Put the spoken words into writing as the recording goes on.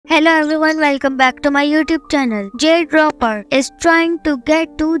Hello everyone, welcome back to my YouTube channel. Jade is trying to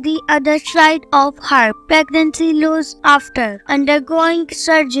get to the other side of her pregnancy loss after undergoing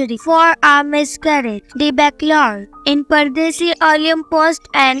surgery for a miscarriage. The backlog in Pardesi Allium post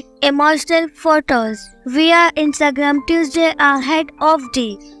and emotional photos via Instagram Tuesday ahead of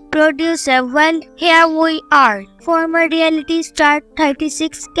the producer. Well, here we are. Former reality star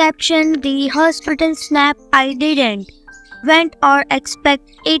 36 captioned the hospital snap. I didn't went or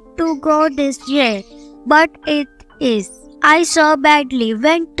expect it to go this year, but it is. I so badly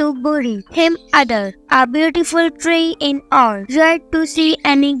went to bury him under a beautiful tree in our yard to see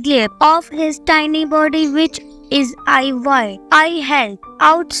any glimpse of his tiny body, which is why I held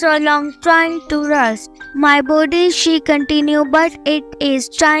out so long trying to rest my body, she continued, but it is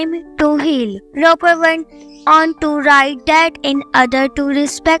time to heal. Roper went on to write that in order to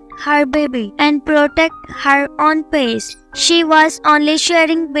respect her baby and protect her own pace, she was only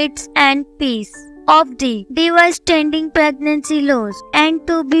sharing bits and pieces of the devastating pregnancy loss. And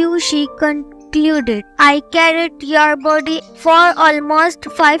to view, she concluded, I carried your body for almost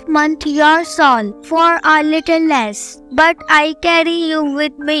 5 months, your soul for a little less. But I carry you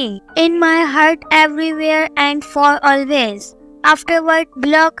with me, in my heart, everywhere and for always. Afterward,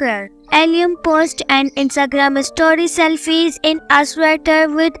 blogger Allium post and Instagram story selfies in a sweater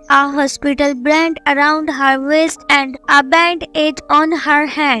with a hospital brand around her waist and a band-aid on her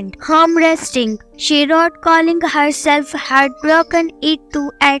hand. Home resting, she wrote, calling herself heartbroken, it too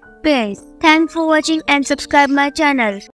at pace. Thanks for watching and subscribe my channel.